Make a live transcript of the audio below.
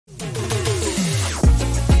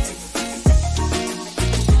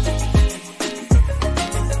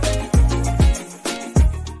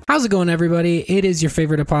How's it going, everybody? It is your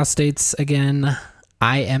favorite apostates again.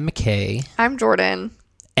 I am McKay. I'm Jordan.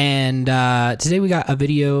 And today we got a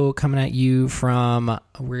video coming at you from,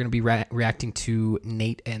 we're going to be reacting to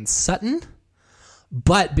Nate and Sutton.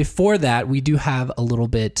 But before that, we do have a little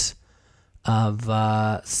bit of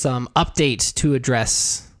some update to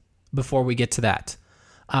address before we get to that.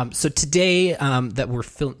 So today,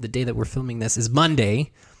 the day that we're filming this is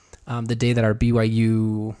Monday, the day that our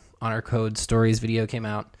BYU Honor Code Stories video came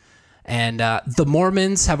out. And the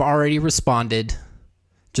Mormons have already responded.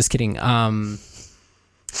 Just kidding.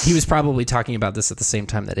 He was probably talking about this at the same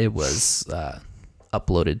time that it was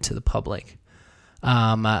uploaded to the public.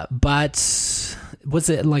 But was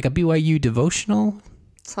it like a BYU devotional?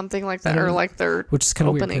 Something like that, or like their which is kind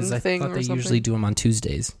of weird opening because I thing thought or they something. usually do them on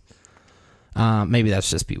Tuesdays. Maybe that's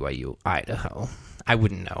just BYU Idaho. I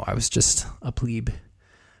wouldn't know. I was just a plebe.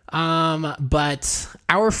 But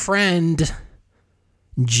our friend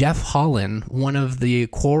Jeff Holland, one of the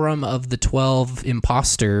quorum of the 12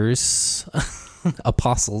 imposters,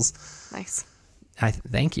 apostles. Nice.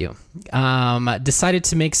 Thank you. Decided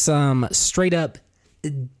to make some straight up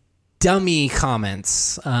dummy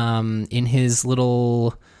comments in his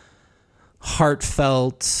little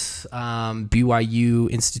heartfelt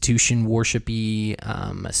BYU institution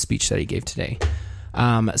worshipy speech that he gave today.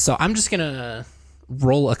 So I'm just gonna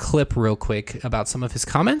roll a clip real quick about some of his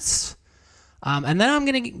comments, and then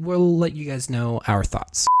we'll let you guys know our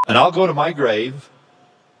thoughts. And I'll go to my grave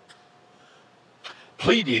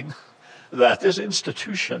pleading that this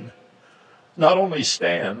institution not only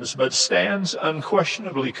stands, but stands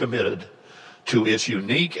unquestionably committed to its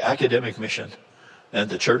unique academic mission and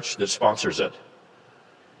the church that sponsors it.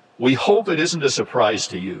 We hope it isn't a surprise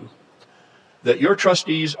to you that your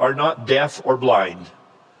trustees are not deaf or blind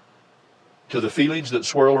to the feelings that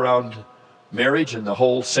swirl around marriage and the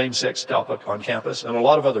whole same-sex topic on campus and a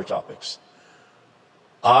lot of other topics.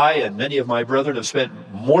 I and many of my brethren have spent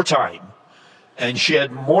more time and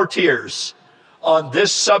shed more tears on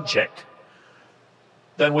this subject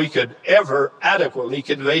than we could ever adequately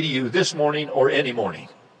convey to you this morning or any morning.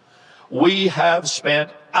 We have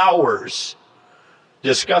spent hours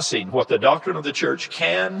discussing what the doctrine of the church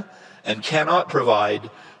can and cannot provide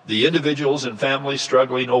the individuals and families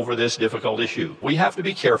struggling over this difficult issue. We have to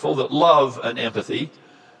be careful that love and empathy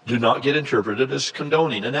do not get interpreted as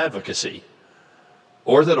condoning and advocacy,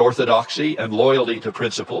 or that orthodoxy and loyalty to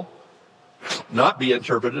principle not be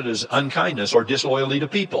interpreted as unkindness or disloyalty to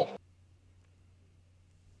people.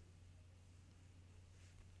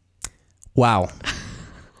 Wow.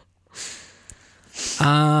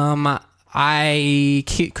 I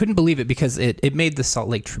couldn't believe it because it made the Salt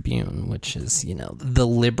Lake Tribune, which is, the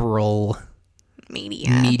liberal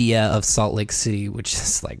media of Salt Lake City, which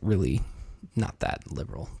is like really not that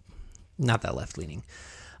liberal, not that left-leaning.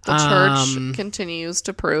 The church continues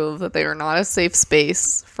to prove that they are not a safe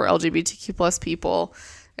space for LGBTQ plus people,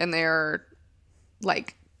 and they're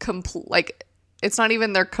it's not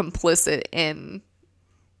even they're complicit in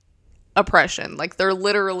oppression. Like, they're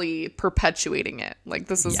literally perpetuating it. Like,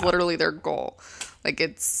 this is literally their goal. Like,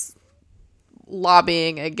 it's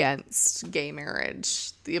lobbying against gay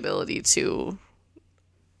marriage, the ability to,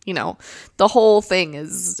 the whole thing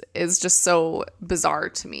is just so bizarre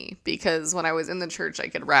to me, because when I was in the church I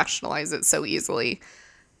could rationalize it so easily,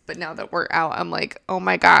 but now that we're out I'm like, oh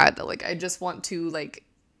my God, like I just want to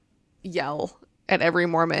yell at every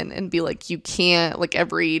Mormon and be like, you can't, like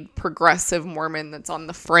every progressive Mormon that's on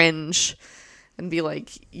the fringe, and be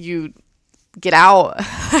like, you get out.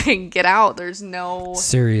 Get out. There's no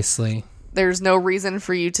reason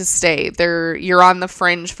for you to stay. You're on the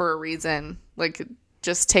fringe for a reason. Like,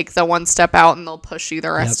 just take the one step out and they'll push you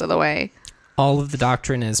the rest of the way. All of the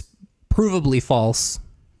doctrine is provably false.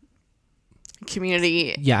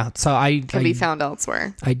 Community so I can be found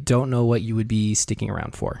elsewhere. I don't know what you would be sticking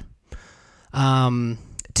around for.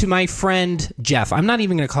 To my friend Jeff, I'm not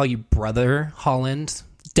even going to call you Brother Holland.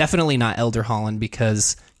 Definitely not Elder Holland,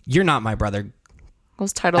 because you're not my brother.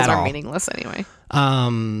 Those titles are meaningless anyway.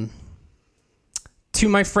 To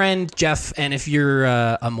my friend Jeff, and if you're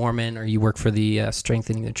a Mormon or you work for the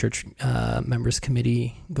Strengthening the Church Members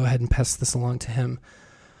Committee, go ahead and pass this along to him,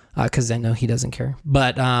 because I know he doesn't care.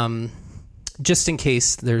 But just in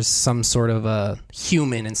case there's some sort of a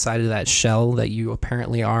human inside of that shell that you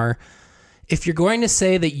apparently are, if you're going to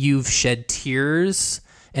say that you've shed tears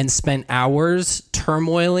and spent hours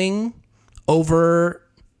turmoiling over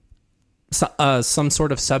some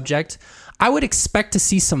sort of subject, I would expect to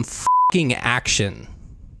see some fucking action.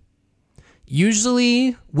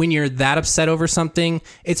 Usually, when you're that upset over something,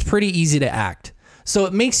 it's pretty easy to act. So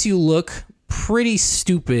it makes you look pretty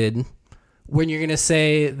stupid when you're going to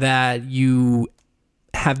say that you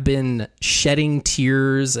have been shedding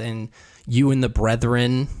tears and you and the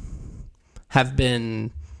brethren have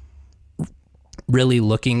been really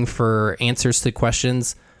looking for answers to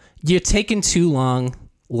questions, you're taking too long.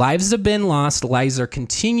 Lives have been lost. Lives are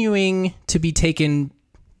continuing to be taken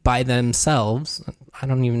by themselves. I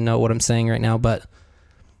don't even know what I'm saying right now, but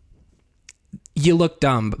you look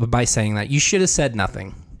dumb by saying that. You should have said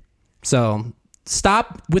nothing. So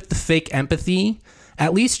stop with the fake empathy.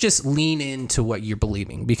 At least just lean into what you're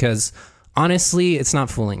believing, because honestly, it's not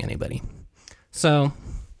fooling anybody. So,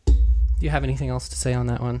 do you have anything else to say on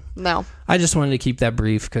that one? No. I just wanted to keep that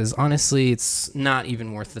brief because honestly, it's not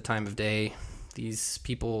even worth the time of day. These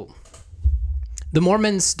people, the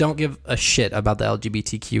Mormons don't give a shit about the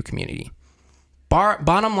LGBTQ community.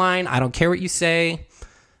 Bottom line, I don't care what you say.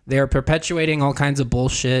 They're perpetuating all kinds of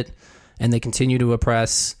bullshit, and they continue to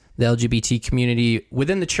oppress the LGBT community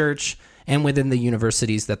within the church and within the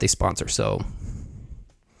universities that they sponsor. So,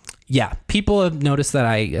 yeah, people have noticed that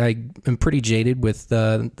I am pretty jaded with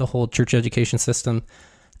the whole church education system.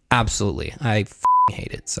 Absolutely. I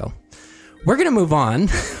hate it. So, we're going to move on.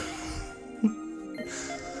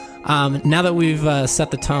 Now that we've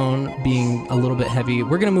set the tone being a little bit heavy,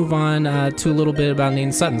 we're going to move on to a little bit about Nate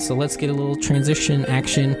and Sutton. So let's get a little transition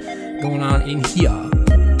action going on in here.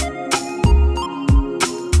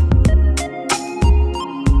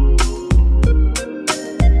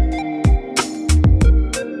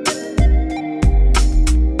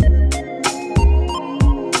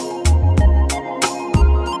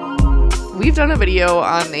 We've done a video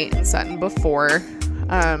on Nate and Sutton before.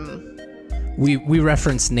 We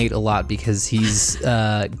reference Nate a lot because he's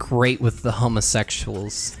great with the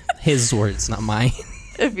homosexuals. His words, not mine.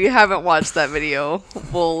 If you haven't watched that video,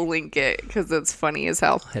 we'll link it because it's funny as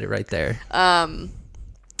hell. Hit it right there.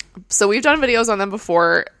 So we've done videos on them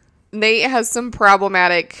before. Nate has some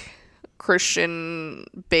problematic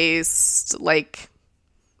Christian-based, like,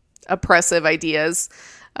 oppressive ideas.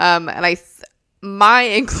 And my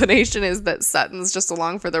inclination is that Sutton's just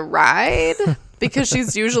along for the ride because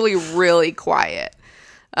she's usually really quiet.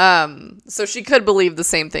 So she could believe the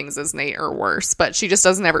same things as Nate or worse, but she just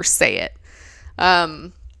doesn't ever say it.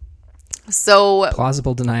 So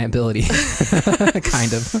plausible deniability,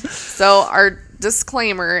 kind of. So our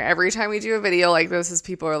disclaimer every time we do a video like this is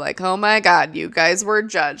people are like, oh my God, you guys were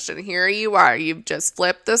judged and here you are. You've just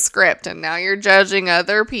flipped the script and now you're judging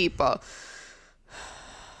other people.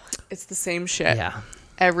 It's the same shit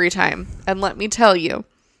every time. And let me tell you,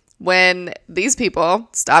 when these people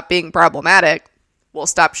stop being problematic, we'll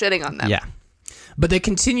stop shitting on them. Yeah. But they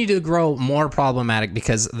continue to grow more problematic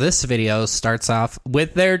because this video starts off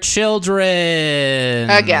with their children.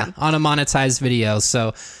 Again. On a monetized video.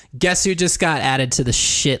 So guess who just got added to the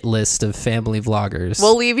shit list of family vloggers?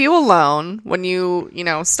 We'll leave you alone when you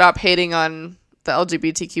stop hating on the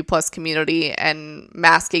LGBTQ plus community and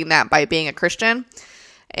masking that by being a Christian.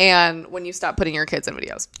 And when you stop putting your kids in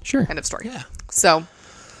videos. Sure. End of story. Yeah. So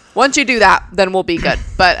once you do that, then we'll be good.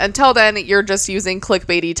 But until then, you're just using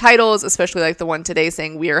clickbaity titles, especially like the one today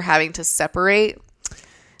saying we are having to separate.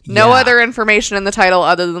 No other information in the title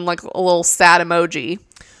other than like a little sad emoji.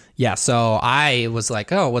 Yeah, so I was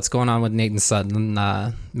like, oh, what's going on with Nate and Sutton?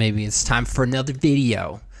 Maybe it's time for another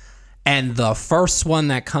video. And the first one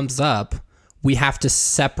that comes up, we have to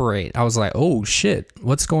separate. I was like, oh, shit,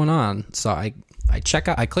 what's going on? So I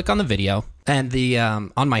click on the video, and the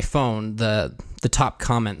on my phone, the top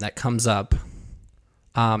comment that comes up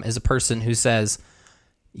is a person who says,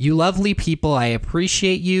 "You lovely people, I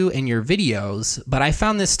appreciate you and your videos, but I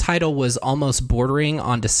found this title was almost bordering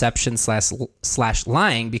on deception slash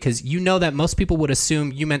lying because you know that most people would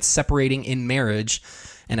assume you meant separating in marriage,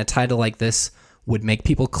 and a title like this would make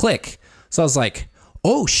people click." So I was like,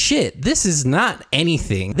 oh shit, this is not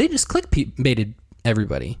anything. They just clickbaited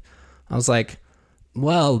everybody. I was like,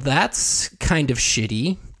 well, that's kind of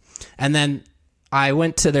shitty. And then I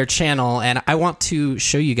went to their channel, and I want to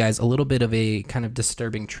show you guys a little bit of a kind of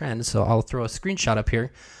disturbing trend. So I'll throw a screenshot up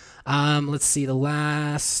here. Let's see, the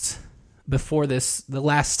last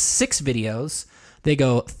 6 videos, they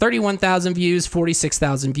go 31,000 views,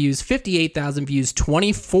 46,000 views, 58,000 views,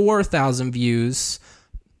 24,000 views.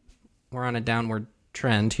 We're on a downward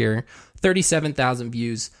trend here. 37,000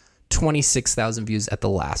 views, 26,000 views at the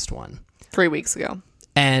last one. 3 weeks ago.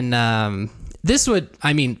 And these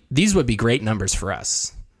would be great numbers for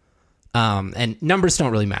us. And numbers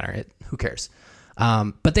don't really matter. Who cares?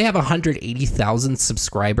 But they have 180,000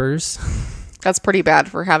 subscribers. That's pretty bad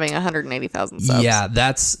for having 180,000 subs. Yeah,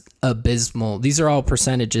 that's abysmal. These are all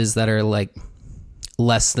percentages that are like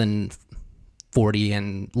less than 40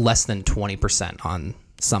 and less than 20% on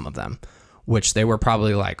some of them, which they were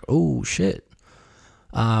probably like, oh shit,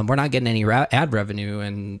 we're not getting any ad revenue,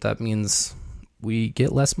 and that means we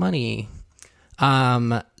get less money.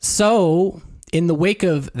 So in the wake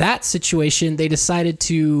of that situation, they decided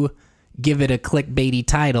to give it a clickbaity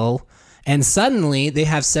title, and suddenly they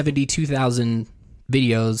have 72,000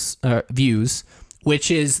 views,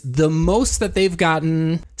 which is the most that they've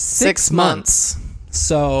gotten 6 months.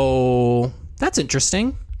 So that's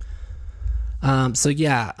interesting. So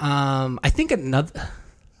yeah, I think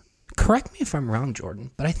correct me if I'm wrong,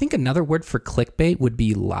 Jordan, but I think another word for clickbait would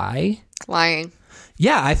be lying.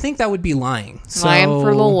 Yeah, I think that would be lying. Lying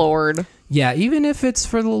for the Lord. Yeah, even if it's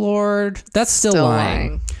for the Lord, that's still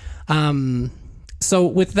lying. So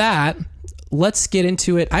with that, let's get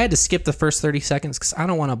into it. I had to skip the first 30 seconds because I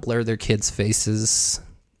don't want to blur their kids' faces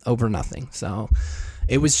over nothing. So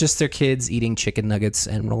it was just their kids eating chicken nuggets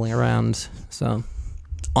and rolling around. So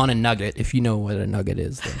on a nugget, if you know what a nugget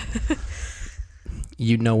is, then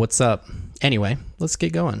you know what's up. Anyway, let's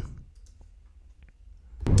get going.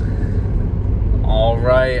 All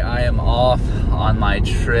right, I am off on my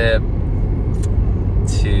trip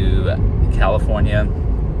to California.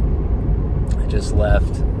 I just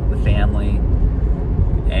left the family,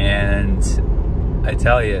 and I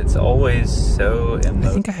tell you, it's always so emotional.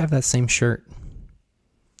 I think I have that same shirt,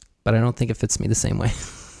 but I don't think it fits me the same way.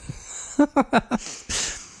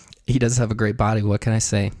 He does have a great body. What can I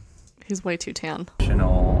say? He's way too tan.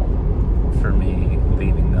 For me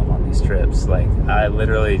leaving them on these trips. Like, I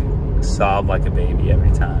literally sob like a baby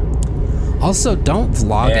every time. Also, don't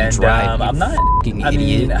vlog and drive. I'm not.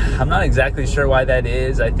 I'm not exactly sure why that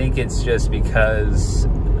is. I think it's just because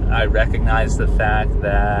I recognize the fact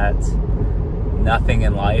that nothing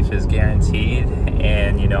in life is guaranteed,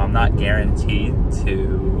 and I'm not guaranteed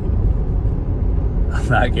to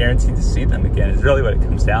see them again. Is really what it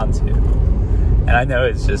comes down to. And I know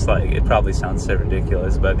it's just like, it probably sounds so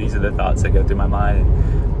ridiculous, but these are the thoughts that go through my mind.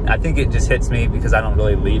 And I think it just hits me because I don't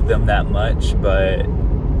really leave them that much, but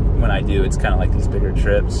when I do, it's kind of like these bigger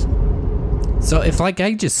trips. So if I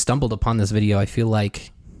just stumbled upon this video, I feel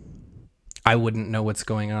like I wouldn't know what's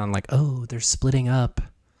going on. Like, oh, they're splitting up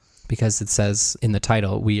because it says in the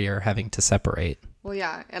title, we are having to separate. Well,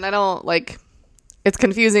 yeah. And I don't it's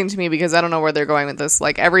confusing to me because I don't know where they're going with this.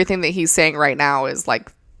 Like, everything that he's saying right now is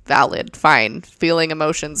like valid, fine. Feeling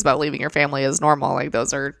emotions about leaving your family is normal. Like,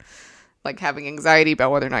 those are like having anxiety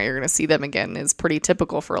about whether or not you're going to see them again is pretty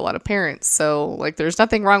typical for a lot of parents. So like, there's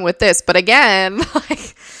nothing wrong with this. But again,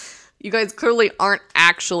 like, you guys clearly aren't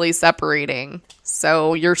actually separating.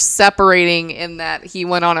 So you're separating in that he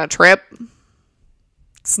went on a trip.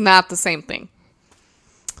 It's not the same thing.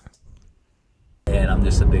 And I'm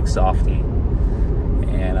just a big softie,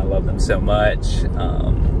 and I love them so much.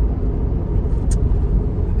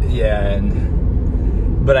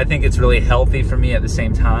 But I think it's really healthy for me at the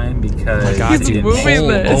same time because it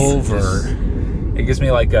gives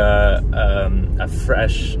me like a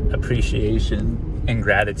fresh appreciation and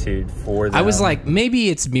gratitude for them. I was like, maybe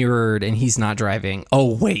it's mirrored and he's not driving.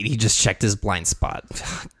 Oh wait, he just checked his blind spot.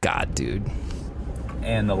 God, dude.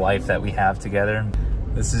 And the life that we have together.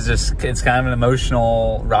 This is just, it's kind of an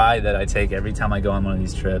emotional ride that I take every time I go on one of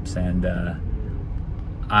these trips, and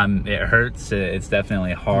it hurts. It's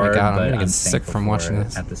definitely hard. Oh my God, but I'm gonna get sick from watching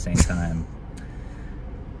this at the same time.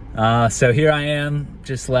 So here I am,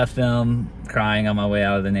 just left them, crying on my way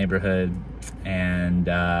out of the neighborhood, and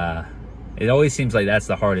it always seems like that's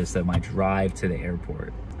the hardest of my drive to the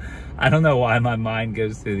airport. I don't know why my mind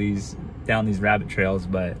goes through down these rabbit trails,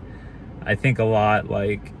 but I think a lot,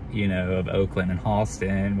 like, of Oakland and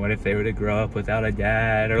Halston. What if they were to grow up without a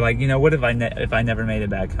dad? Or like, what if I never made it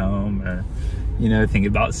back home? Or, think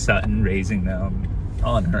about Sutton raising them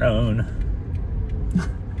on her own.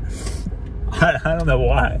 I don't know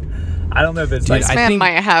why. I don't know if it's this man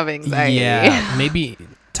might have anxiety. Yeah, maybe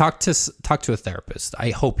talk to a therapist. I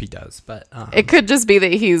hope he does, but it could just be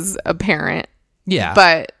that he's a parent. Yeah,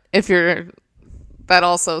 but that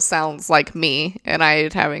also sounds like me, and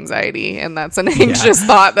I'd have anxiety, and that's an anxious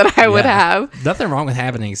thought that I would have. Nothing wrong with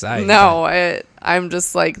having anxiety. No, I'm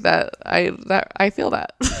just like that. I feel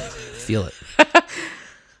that. Feel it.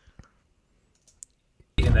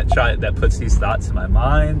 And that puts these thoughts in my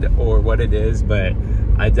mind, or what it is, but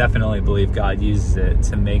I definitely believe God uses it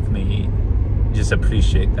to make me just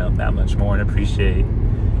appreciate them that much more and appreciate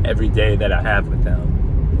every day that I have with them.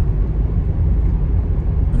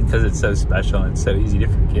 Because it's so special and it's so easy to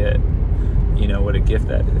forget, what a gift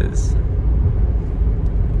that is.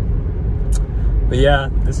 But yeah,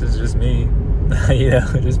 this is just me,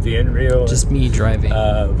 just being real. Just me driving.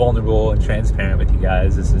 Vulnerable and transparent with you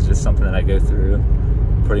guys. This is just something that I go through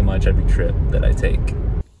pretty much every trip that I take.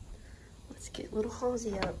 Let's Get little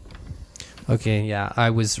Halsey up. Okay, yeah, I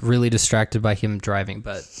was really distracted by him driving,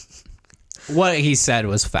 but what he said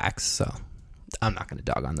was facts, so I'm not going to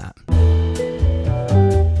dog on that.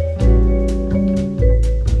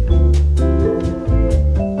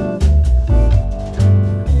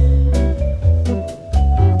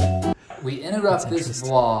 We interrupt this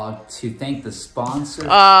vlog to thank the sponsor.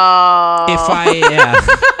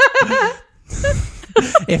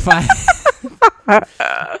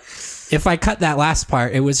 If I cut that last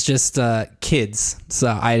part, it was just kids,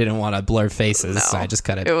 so I didn't want to blur faces, so I just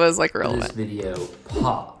cut it. It was like This relevant. video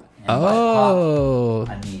pop. And Oh.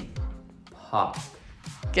 by pop, I mean pop.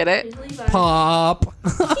 Get it? Pop.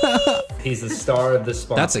 He's the star of the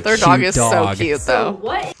sponsor. That's a Their cute dog is dog. so cute, So though.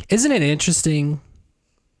 what? Isn't it interesting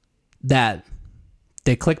that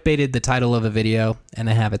they clickbaited the title of a video and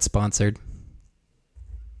they have it sponsored?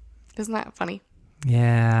 Isn't that funny how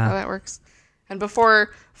Yeah. that works? And before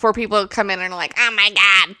people come in and are like, oh my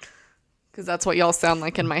God, because that's what y'all sound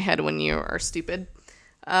like in my head when you are stupid.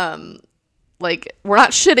 Like, we're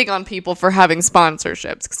not shitting on people for having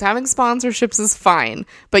sponsorships, because having sponsorships is fine,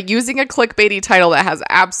 but using a clickbaity title that has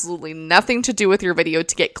absolutely nothing to do with your video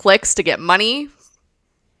to get clicks, to get money,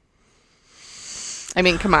 I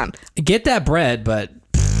mean, come on. Get that bread, but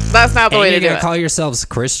That's not the way and to you're do gonna it. call yourselves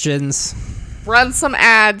Christians. Run some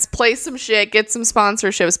ads, play some shit, get some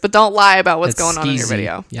sponsorships, but don't lie about what's It's going on in your skeezy,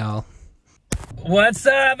 video. y'all. What's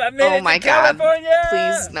up? I made Oh it my to God. California.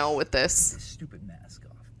 Please no with this. Stupid mask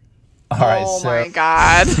off. All right, Oh so my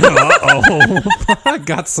God. I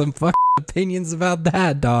got some fucking opinions about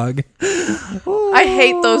that, dog. I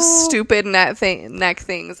hate those stupid neck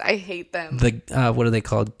things. I hate them. The what are they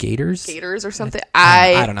called? Gators? Gators or something.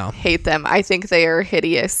 I don't know. Hate them. I think they are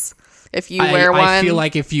hideous. If you wear one, I feel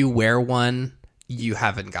like if you wear one, you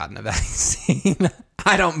haven't gotten a vaccine.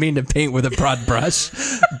 I don't mean to paint with a broad brush,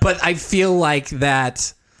 but I feel like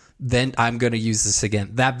that. Then I'm going to use this again.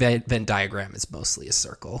 That Venn diagram is mostly a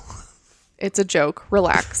circle. it's a joke.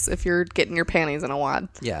 Relax if you're getting your panties in a wad.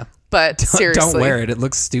 Yeah. But seriously, Don't wear it. It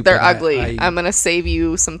looks stupid. They're ugly. I I'm gonna save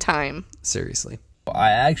you some time. seriously.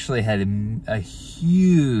 I actually had a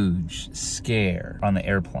huge scare on the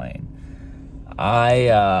airplane.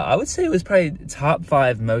 I would say it was probably top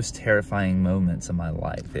 5 most terrifying moments of my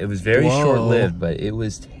life. It was very Whoa. short-lived, but it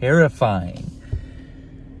was terrifying.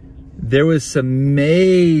 There was some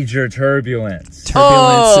major turbulence.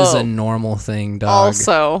 Turbulence is Oh. a normal thing, dog.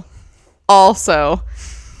 Also,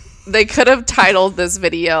 they could have titled this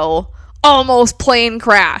video "Almost Plane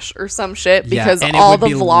Crash" or some shit, because and it all would the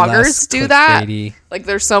be vloggers less do that. clickbaity. Like,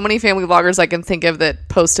 there's so many family vloggers I can think of that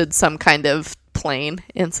posted some kind of plane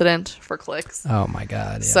incident for clicks. Oh my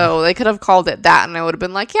god. Yeah. So they could have called it that, and I would have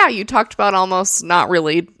been like, yeah, you talked about almost not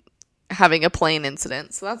really having a plane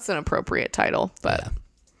incident, so that's an appropriate title. But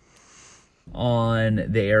On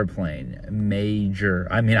the airplane, major.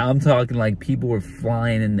 I mean, I'm talking like people were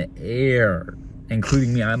flying in the air,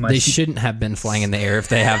 including me. they shouldn't have been flying in the air if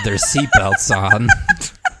they have their seatbelts on.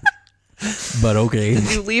 But okay.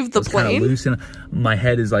 you leave the kind of plane. loose, and my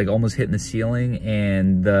head is like almost hitting the ceiling,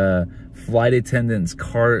 and the flight attendants'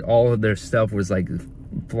 cart, all of their stuff was like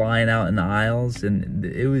flying out in the aisles, and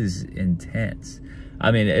it was intense.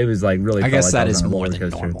 I mean, it was like really. I felt guess like that I was is on a more roller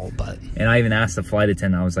than coaster. normal, but And I even asked the flight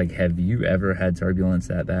attendant, I was like, have you ever had turbulence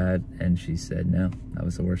that bad? And she said, no, that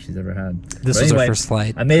was the worst she's ever had. This But was anyway, our first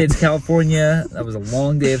flight. I made it to California. That was a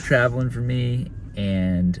long day of traveling for me,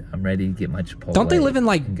 and I'm ready to get my Chipotle. Don't they live in,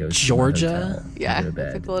 like, and go to my Georgia? hotel and Yeah, go to I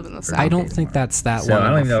bed. think they live in the For South. I the don't day think tomorrow. that's that So long. I of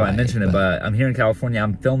don't a even know if I flight, mentioned it, but I'm here in California.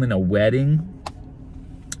 I'm filming a wedding.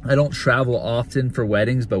 I don't travel often for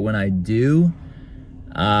weddings, but when I do,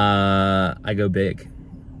 I go big.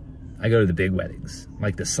 I go to the big weddings,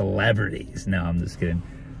 like the celebrities. No, I'm just kidding.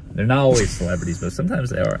 They're not always celebrities, but sometimes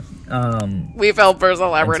they are. We fell for And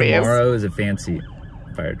celebrities. tomorrow is a fancy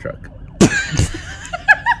fire truck.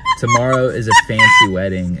 Tomorrow is a fancy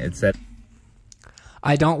wedding. It's at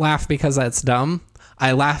I don't laugh because that's dumb.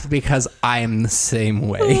 I laugh because I'm the same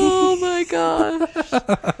way. Oh my god.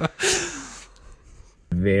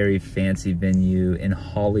 a very fancy venue in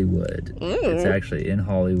Hollywood. It's actually in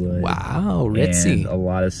Hollywood. Wow, ritzy. And a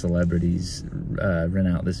lot of celebrities rent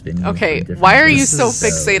out this venue. Okay, for different why are you events. so This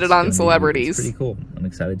is- fixated it's on gonna be- celebrities? It's pretty cool. I'm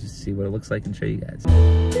excited to see what it looks like and show you guys.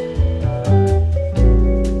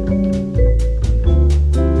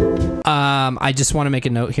 I just want to make a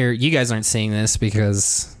note here. You guys aren't seeing this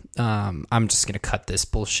because I'm just going to cut this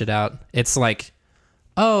bullshit out. It's like,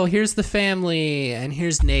 oh, here's the family, and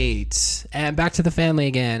here's Nate, and back to the family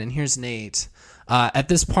again, and here's Nate. At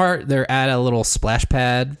this part, they're at a little splash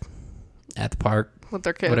pad at the park. With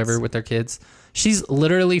their kids. Whatever, with their kids. She's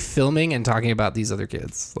literally filming and talking about these other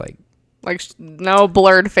kids. Like, Like no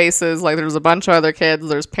blurred faces. Like there's a bunch of other kids.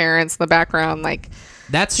 There's parents in the background. Like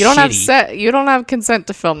That's you don't shitty. you don't have consent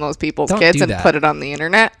to film those people's Don't kids do and that. put it on the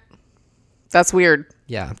internet. That's weird.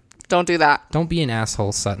 Yeah. Don't do that. Don't be an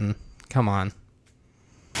asshole, Sutton. Come on.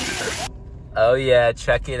 Oh yeah,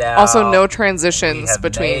 check it out. Also, no We transitions have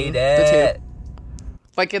between made the it. two.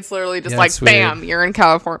 Like it's literally just Yeah, like it's weird. bam, you're in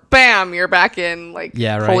California. Bam, you're back in like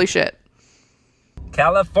Yeah, right. holy shit.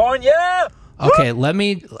 California. Okay, let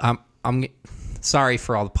me. I'm sorry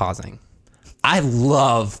for all the pausing. I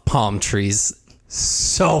love palm trees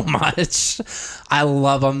so much. I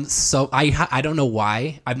love them so. I don't know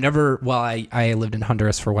why. I've never. Well, I lived in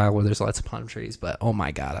Honduras for a while where there's lots of palm trees, but oh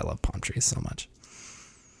my god, I love palm trees so much.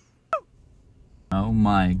 Oh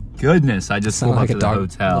my goodness! I just Sound pulled like up a to the dog-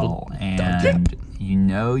 hotel, little dog. and you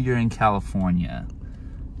know you're in California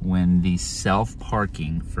when the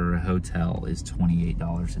self-parking for a hotel is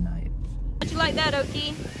 $28 a night. You like that,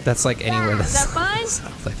 Okie? That's like anywhere Is that's that fine?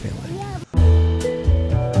 south, I feel like.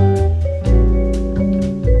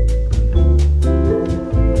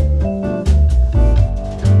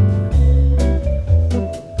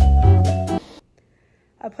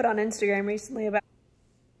 I put on Instagram recently about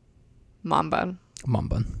Mom bun. Mom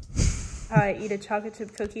bun. how I eat a chocolate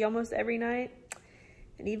chip cookie almost every night.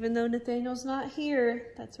 And even though Nathaniel's not here,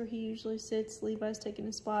 that's where he usually sits. Levi's taking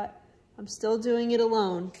his spot. I'm still doing it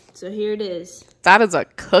alone. So here it is. That is a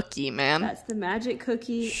cookie, man. That's the magic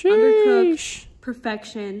cookie, undercooked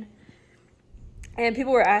perfection. And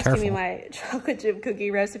people were asking me Careful. my chocolate chip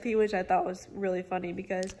cookie recipe, which I thought was really funny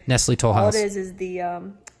because Nestle Toll all House. it is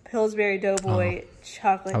the Pillsbury Doughboy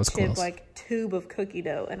chocolate that was chip close. like tube of cookie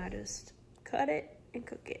dough, and I just cut it and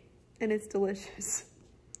cook it, and it's delicious.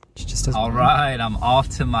 She just doesn't. All right, I'm off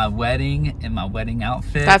to my wedding in my wedding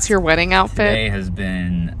outfit. That's your wedding outfit. Today has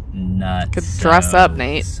been nuts. Could dress up,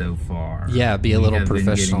 Nate. So far. Yeah, be a We little have been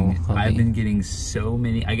professional, getting- homie. I've been getting so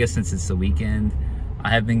many, I guess since it's the weekend, I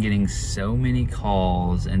have been getting so many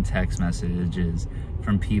calls and text messages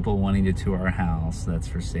from people wanting to tour our house that's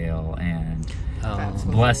for sale, and it's a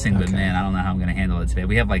blessing, but okay. man, I don't know how I'm going to handle it today.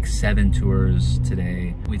 We have like 7 tours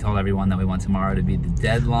today. We told everyone that we want tomorrow to be the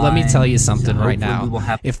deadline. Let me tell you something So right hopefully now. we will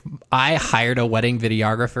have- If I hired a wedding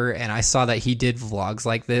videographer and I saw that he did vlogs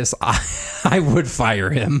like this, I would fire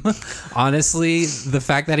him. Honestly, the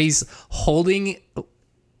fact that he's holding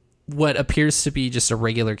what appears to be just a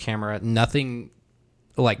regular camera, nothing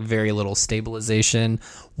like very little stabilization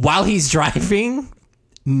while he's driving.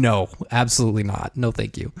 No, absolutely not. No,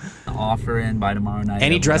 thank you. offer in by tomorrow night. And he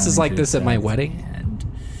that we're dresses going like to this at my accept, wedding? And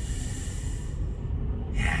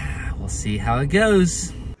yeah, we'll see how it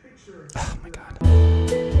goes. Oh my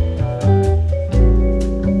god.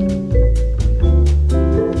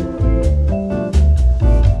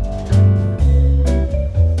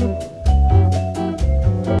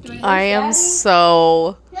 I am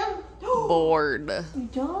so bored.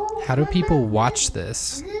 How do people watch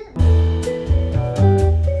this?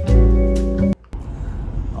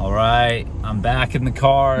 All right, I'm back in the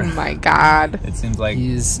car. Oh my god. It seems like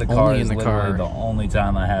He's the car only is in the literally car. the only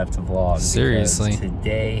time I have to vlog. because Seriously.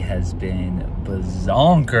 today has been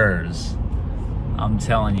bazonkers. I'm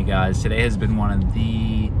telling you guys, today has been one of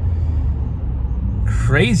the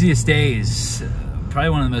craziest days, probably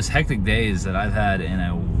one of the most hectic days that I've had in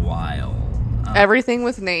a while. Everything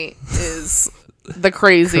with Nate is the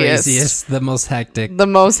craziest. Craziest, the most hectic. The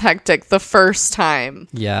most hectic. The first time.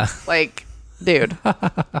 Yeah. Like, dude.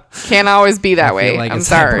 Can't always be that I way. feel like I'm it's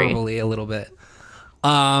sorry. hyperbole a little bit.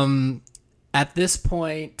 At this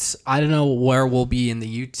point, I don't know where we'll be in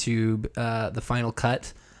the YouTube, the final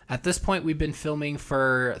cut. At this point, we've been filming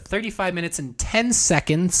for 35 minutes and 10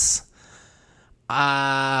 seconds.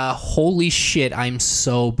 Holy shit, I'm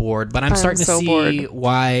so bored. But I'm starting to so see bored.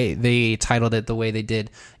 why they titled it the way they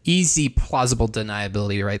did. Easy, plausible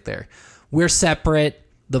deniability right there. We're separate.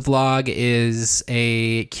 The vlog is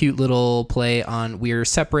a cute little play on we're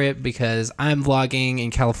separate because I'm vlogging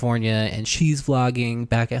in California and she's vlogging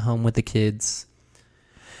back at home with the kids.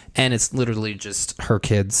 And it's literally just her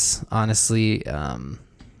kids, honestly.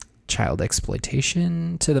 Child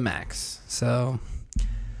exploitation to the max. So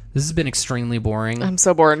this has been extremely boring. I'm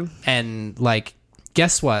so bored. And like,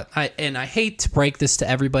 guess what? I hate to break this to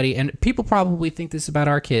everybody, and people probably think this about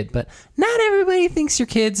our kid, but not everybody thinks your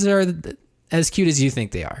kids are as cute as you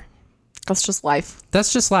think they are. That's just life.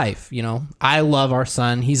 That's just life, you know. I love our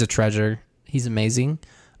son. He's a treasure. He's amazing.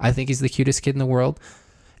 I think he's the cutest kid in the world.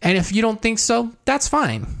 And if you don't think so, that's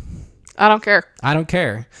fine. I don't care. I don't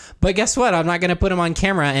care. But guess what? I'm not going to put him on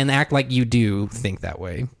camera and act like you do think that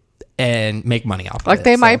way. and make money off of Like it.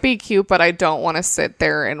 they So, might be cute, but I don't want to sit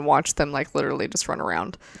there and watch them like literally just run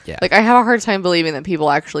around. Yeah. Like I have a hard time believing that people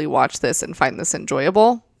actually watch this and find this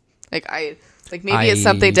enjoyable. Maybe it's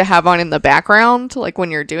something to have on in the background, like when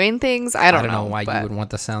you're doing things. I don't know why but you would want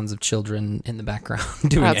the sounds of children in the background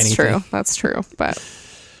doing That's anything. true. That's true. But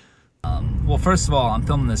Well, first of all, I'm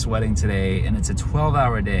filming this wedding today, and it's a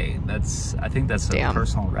 12-hour day. I think that's a Damn.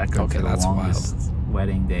 personal record Okay, for the that's longest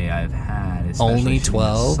wedding day I've had. Especially Only shooting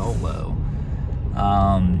 12? solo.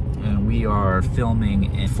 And we are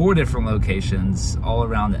filming in 4 different locations all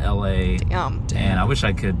around LA. damn. And I wish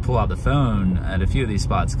I could pull out the phone at a few of these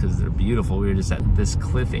spots because they're beautiful. We were just at this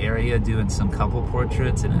cliff area doing some couple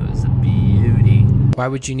portraits, and it was a beauty. Why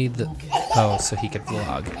would you need the... Oh, so he could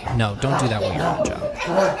vlog. No, don't do that while you're on the job.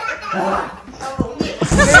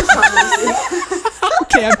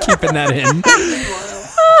 Okay, I'm keeping that in.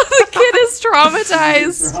 The kid is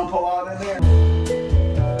traumatized.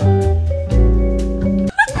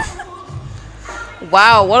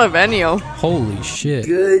 Wow, what a venue. Holy shit.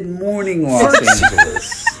 Good morning, Los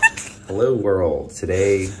Angeles. Hello, world.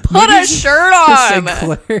 Today, Put a shirt on.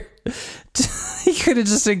 Sinclair, he could have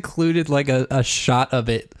just included like a shot of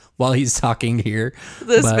it while he's talking here.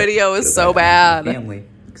 This but- video is so my bad. family,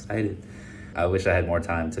 excited. I wish I had more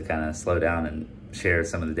time to kind of slow down and share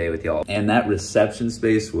some of the day with y'all. And that reception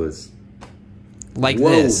space was Like Whoa,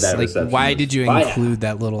 this. that Like, reception why was did you fire. include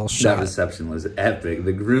that little that shot? reception was epic.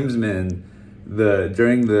 The groomsmen,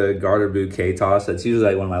 during the garter bouquet toss, that's usually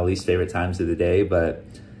like one of my least favorite times of the day, but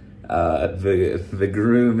the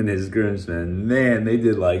groom and his groomsmen, man, they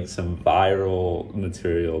did like some viral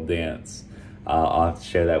material dance. I'll have to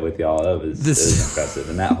share that with y'all. It was impressive,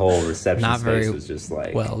 and that whole reception Not space very was just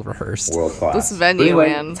like well rehearsed. world class. This venue, But anyway,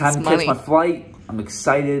 man, time it's to money. catch my flight. I'm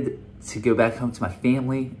excited to go back home to my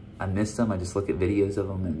family. I missed them. I just look at videos of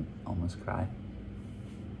them and almost cry.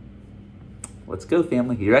 Let's go,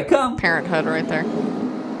 family. Here I come. Parenthood right there.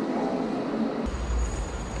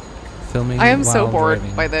 Filming I am so while bored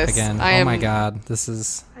driving. by this. Again, I oh my am- god, this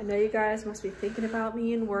is... I know you guys must be thinking about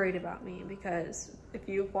me and worried about me because if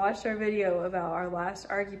you've watched our video about our last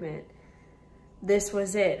argument, this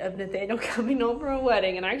was it, of Nathaniel coming home from a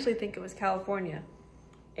wedding, and I actually think it was California.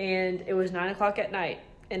 And it was 9 o'clock at night,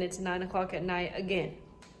 and it's 9 o'clock at night again.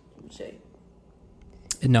 Let me show you.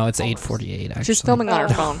 No, it's 8:48 actually. She's filming on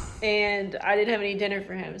her phone. And I didn't have any dinner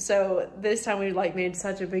for him. So this time we like made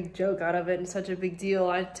such a big joke out of it and such a big deal.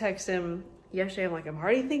 I text him yesterday. I'm like, I'm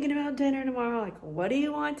already thinking about dinner tomorrow. Like, what do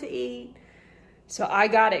you want to eat? So I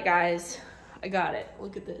got it, guys. I got it.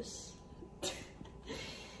 Look at this.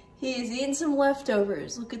 He's eating some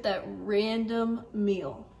leftovers. Look at that random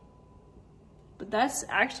meal. But that's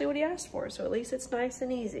actually what he asked for. So at least it's nice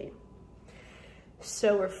and easy.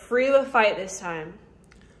 So we're free of a fight this time.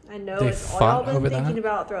 I know They it's all fought y'all over been thinking that?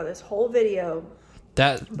 about throughout this whole video.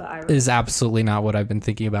 That But I- is absolutely not what I've been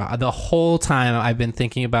thinking about. The whole time I've been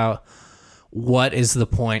thinking about what is the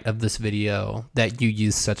point of this video that you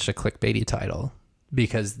use such a clickbaity title?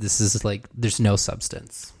 Because this is like, there's no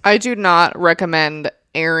substance. I do not recommend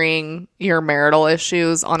airing your marital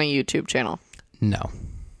issues on a YouTube channel. No.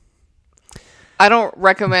 I don't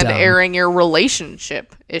recommend Dumb. airing your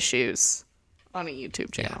relationship issues on a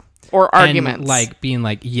YouTube channel or arguments. And like being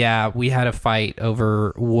like, yeah, we had a fight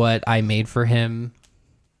over what I made for him,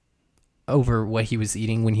 over what he was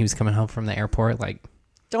eating when he was coming home from the airport. Like,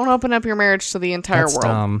 don't open up your marriage to the entire that's world.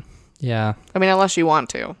 dumb. Yeah. I mean, unless you want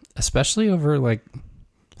to. Especially over like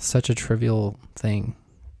such a trivial thing.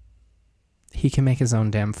 He can make his own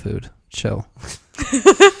damn food. Chill.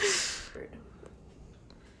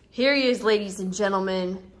 Here he is, ladies and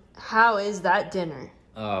gentlemen. How is that dinner?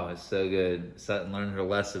 Oh, it's so good. Sutton learned her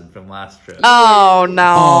lesson from last trip. Oh,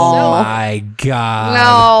 no. Oh my god.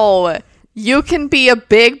 No. You can be a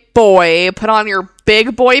big boy, put on your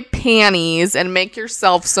big boy panties, and make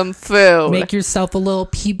yourself some food. Make yourself a little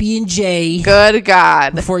PB&J Good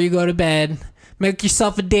God. before you go to bed. Make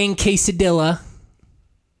yourself a dang quesadilla.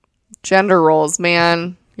 Gender roles,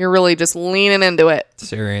 man. You're really just leaning into it.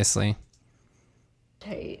 Seriously.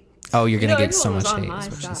 Hate. Oh, you're gonna You know, get so everyone much was on hate. my Is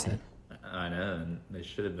what she side. said. I know, and they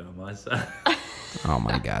should have been on my side. Oh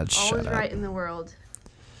my god, shut Always up. right in the world.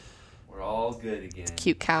 We're all good again.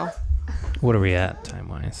 Cute cow. What are we at time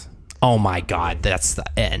wise? Oh my god, that's the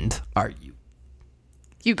end. Are you?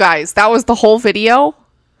 You guys, that was the whole video?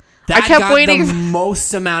 That kept got waiting- the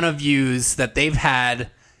most amount of views that they've had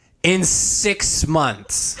in 6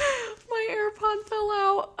 months. My AirPod fell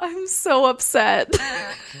out. I'm so upset.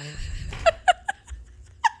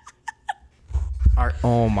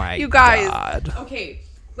 Oh my You guys. god. Okay,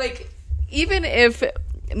 like, even if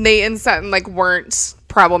Nate and Sutton like weren't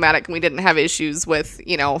problematic and we didn't have issues with,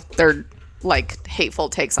 you know, their like hateful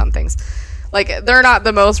takes on things. Like, they're not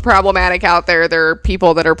the most problematic out there. There are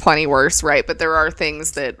people that are plenty worse, right? But there are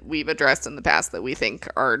things that we've addressed in the past that we think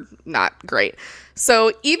are not great.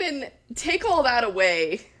 So even take all that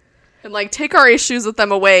away and like take our issues with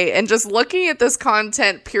them away and just looking at this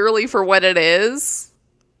content purely for what it is.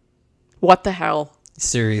 What the hell?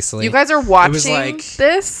 Seriously. You guys are watching like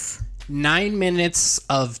this? 9 minutes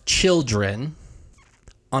of children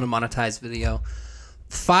on a monetized video.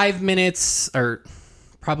 5 minutes, or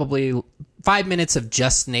probably 5 minutes of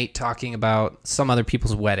just Nate talking about some other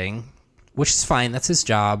people's wedding, which is fine. That's his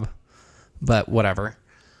job, but whatever.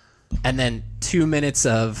 And then 2 minutes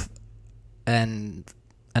of an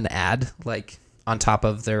ad, like on top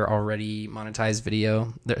of their already monetized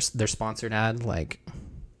video, their sponsored ad, like.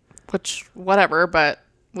 Which, whatever, but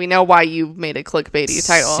we know why you made a clickbaity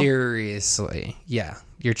title. Seriously. Yeah.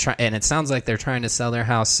 You're trying, and it sounds like they're trying to sell their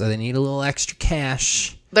house, so they need a little extra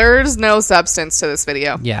cash. There's no substance to this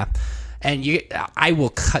video. Yeah. And I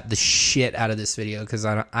will cut the shit out of this video because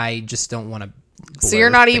I just don't want to. So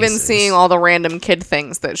you're not even seeing all the random kid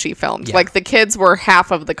things that she filmed. Yeah. Like, the kids were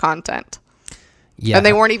half of the content. Yeah. And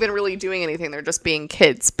they weren't even really doing anything. They're just being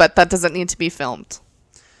kids. But that doesn't need to be filmed.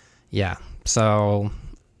 Yeah. So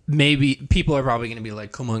maybe people are probably going to be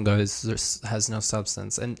like, come on, guys, this has no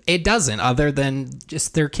substance. And it doesn't, other than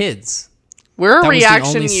just their kids. We're That a was the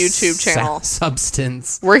reaction only YouTube channel.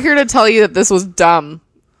 Substance. We're here to tell you that this was dumb.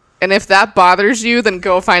 And if that bothers you, then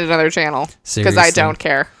go find another channel. Because I don't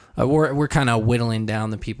care. We're kind of whittling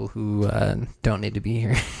down the people who don't need to be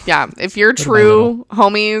here. Yeah, if you're true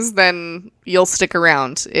homies, then you'll stick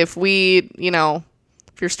around. If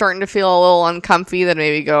if you're starting to feel a little uncomfy, then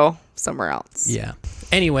maybe go somewhere else. Yeah.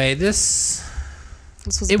 Anyway, this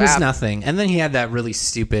was bad. Was nothing. And then he had that really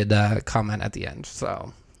stupid comment at the end.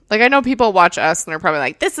 So, like, I know people watch us and they're probably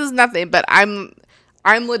like, this is nothing, but I'm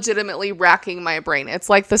legitimately racking my brain. It's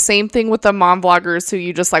like the same thing with the mom vloggers who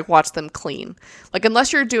you just like watch them clean. Like,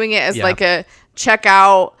 unless you're doing it as like a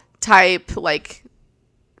checkout type, like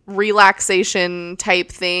relaxation type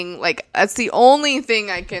thing, like that's the only thing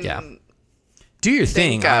I can do your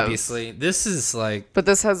thing, of. Obviously. This is like, but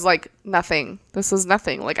this has like nothing. This is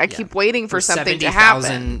nothing. Like, I keep waiting for something to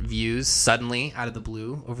 70,000 happen. views suddenly out of the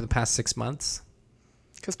blue over the past 6 months.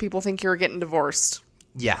 Because people think you're getting divorced.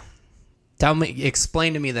 Yeah.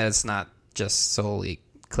 Explain to me that it's not just solely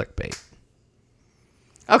clickbait.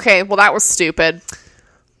 Okay, well, that was stupid.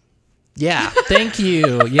 Yeah, thank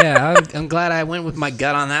you. Yeah, I'm glad I went with my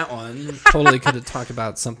gut on that one. Totally could have talked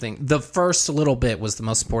about something. The first little bit was the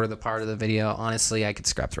most important part of the video. Honestly, I could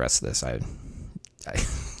scrap the rest of this.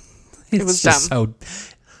 It was just dumb. So,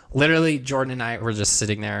 literally, Jordan and I were just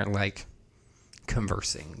sitting there, like,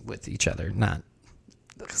 conversing with each other. Not.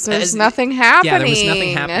 There's nothing happening. Yeah, there was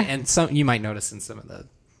nothing happening. And some you might notice in some of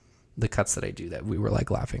the cuts that I do that we were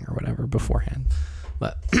like laughing or whatever beforehand.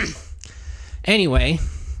 But anyway,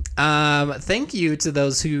 thank you to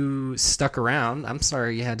those who stuck around. I'm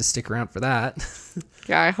sorry you had to stick around for that.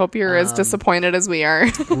 Yeah, I hope you're as disappointed as we are.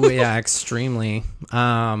 Yeah, extremely.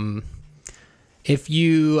 If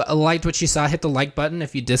you liked what you saw, hit the like button.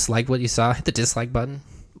 If you disliked what you saw, hit the dislike button.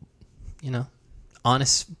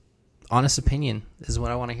 Honest opinion is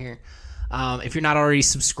what I want to hear. If you're not already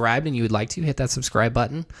subscribed and you would like to, hit that subscribe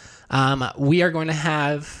button. We have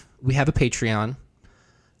a Patreon,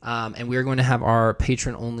 and we are going to have our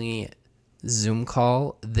patron-only Zoom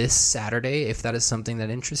call this Saturday. If that is something that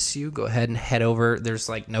interests you, go ahead and head over. There's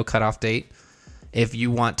like no cutoff date. If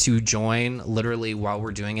you want to join literally while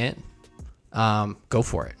we're doing it, go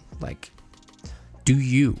for it. Like, do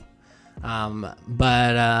you?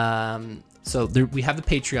 So we have the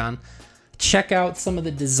Patreon. Check out some of the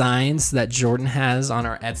designs that Jordan has on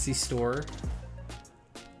our Etsy store.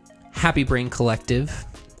 Happy Brain Collective.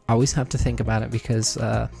 Always have to think about it because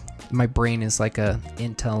my brain is like a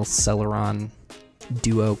Intel Celeron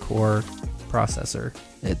Duo Core processor.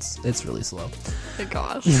 It's really slow. Oh my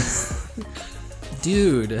gosh.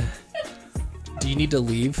 Dude, do you need to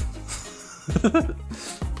leave?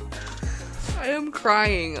 I am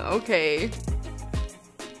crying. Okay.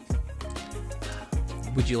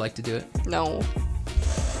 Would you like to do it? No.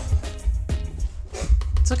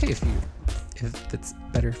 It's okay if it's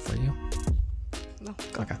better for you. No.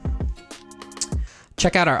 Go. Okay.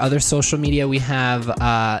 Check out our other social media. We have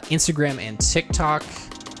Instagram and TikTok.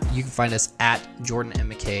 You can find us at Jordan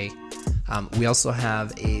and McKay. We also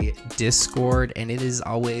have a Discord, and it is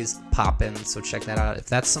always poppin', so check that out if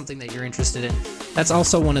that's something that you're interested in. That's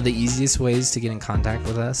also one of the easiest ways to get in contact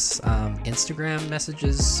with us. Instagram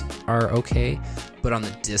messages are okay, but on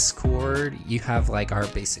the Discord, you have like our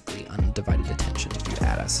basically undivided attention if you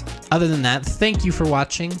add us. Other than that, thank you for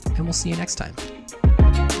watching, and we'll see you next time.